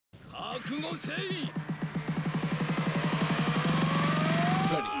Ready,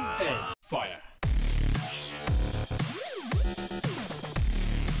 aim, fire.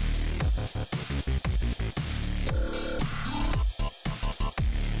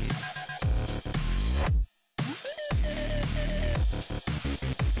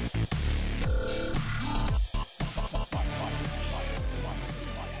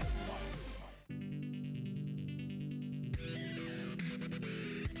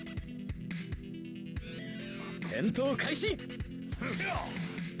 戦闘開始。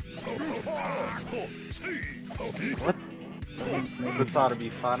 What? This ought to be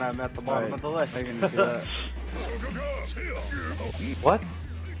fun. I'm at the bottom of the list. I can do that. What?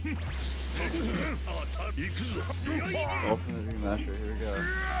 Ultimate remaster. Here we go.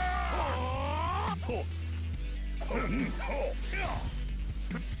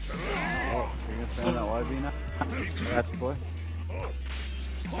 Oh, you're gonna stand that YB now? That's the boy.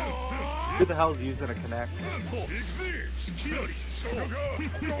 Who the hell is using a connect?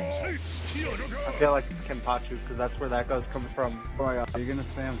 I feel like it's Kenpachu because that's where that goes comes from. Oh my god, are you gonna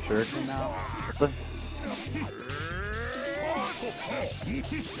spam shuriken now?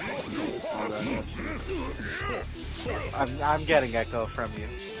 I'm getting echo from you.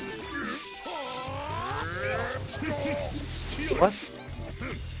 What?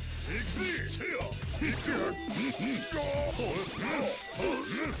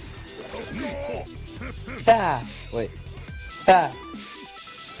 Ah, wait. Ah.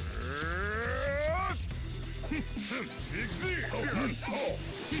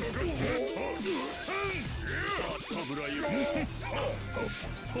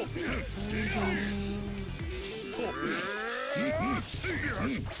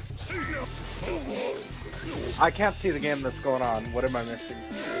 I can't see the game that's going on. What am I missing?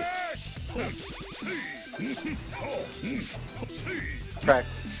 Trex.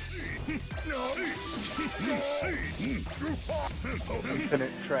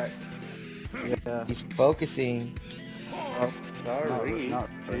 Infinite trex. Yeah. He's focusing. Oh, sorry.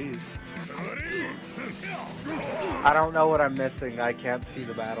 Jeez. I don't know what I'm missing. I can't see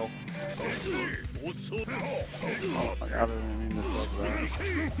the battle. Oh my god, I didn't mean to fuck that.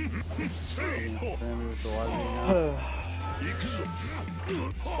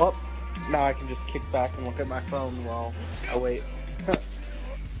 Oh, now I can just kick back and look at my phone while I wait.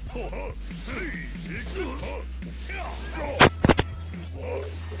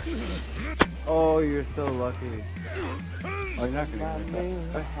 Oh, you're so lucky. Oh, you're not gonna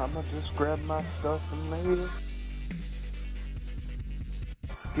get that. I'ma just grab my stuff and later.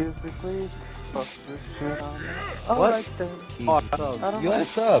 Excuse me, please. Fuck this shit on me. I What? like that. Oh, sub. You want a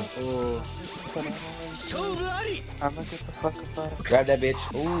sub? Oh. I'ma get the fuck up out of Grab that bitch.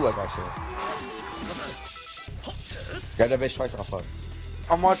 Ooh, I got you. Grab that bitch twice off her.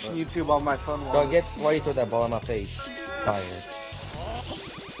 I'm watching YouTube on my phone. Bro, get why you throw that ball in my face. Fire.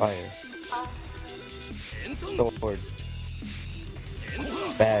 Fire. Sword.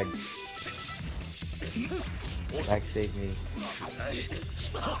 Bag. Bag save me.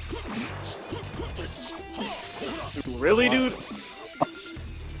 Really, dude?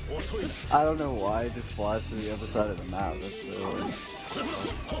 I don't know why it just flies to the other side of the map. That's really weird.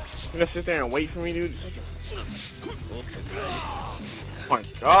 You're gonna sit there and wait for me, dude? Oh my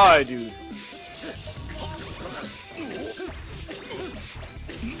god, dude.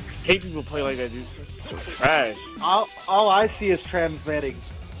 Hate people play like that, dude. So trash. All I see is transmitting.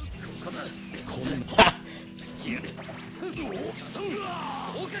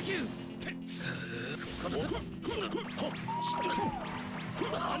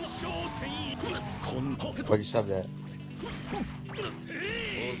 Where'd you stop that?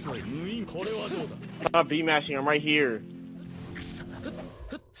 I'm not beat mashing, I'm right here.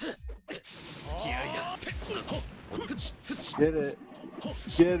 Get it.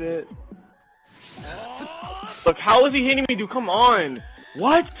 Get it. Look, how is he hitting me, dude? Come on.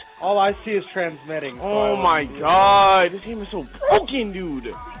 What? All I see is transmitting. Oh my god. This game is so broken,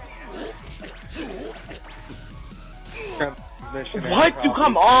 dude. What? Dude,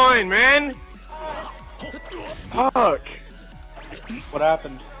 come on, man. Fuck. What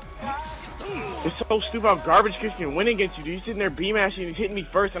happened? It's so stupid how garbage Chris can win against you, dude. He's sitting there B-mashing and he's hitting me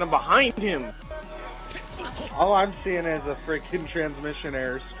first and I'm behind him. All I'm seeing is a freaking transmission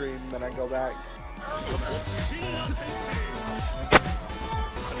error stream, then I go back.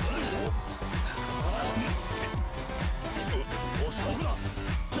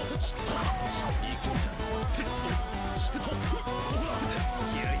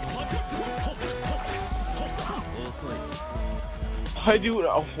 I do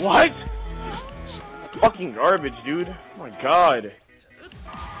what? Fucking garbage, dude. Oh my god.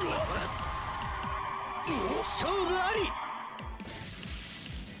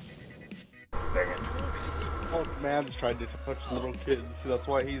 Dang it. Oh, man's tried to touch little kids, so that's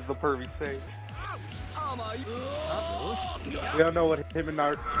why he's the pervy saint. We don't know what him and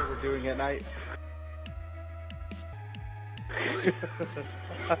Naruto were doing at night.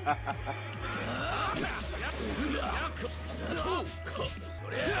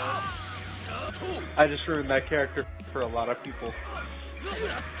 I just ruined that character for a lot of people.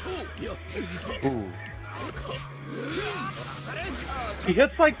 Ooh. He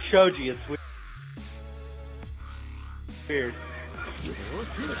hits like Choji, it's weird.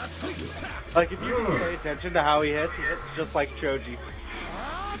 Like, if you pay attention to how he hits just like Choji.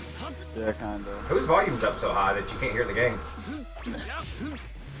 Yeah, kinda. Whose volume's up so high that you can't hear the game?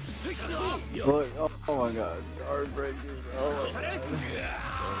 Look, oh my god. Heartbreakers. Oh my god.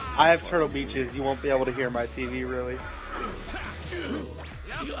 I have Turtle Beaches, you won't be able to hear my TV really.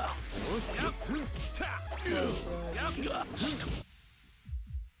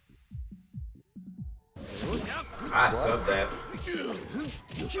 I subbed that.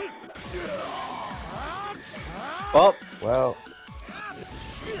 Oh, Well,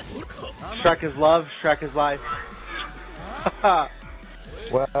 Shrek is love, Shrek is life.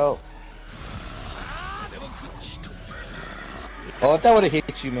 well. Oh, if that would have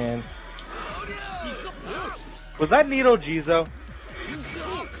hit you, man. Was that Needle Jizo?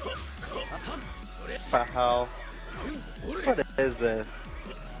 What the hell? What is this?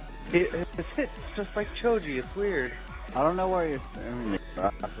 It hits just like Choji, it's weird. I don't know why you're saying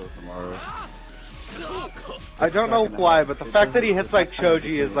Sesshomaru. I don't know why, but the fact that he hits like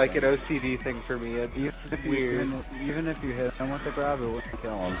Choji is like an OCD thing for me. It's weird. Even if you hit him with the grab, it wouldn't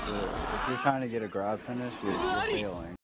kill him. So if you're trying to get a grab finish, you're failing.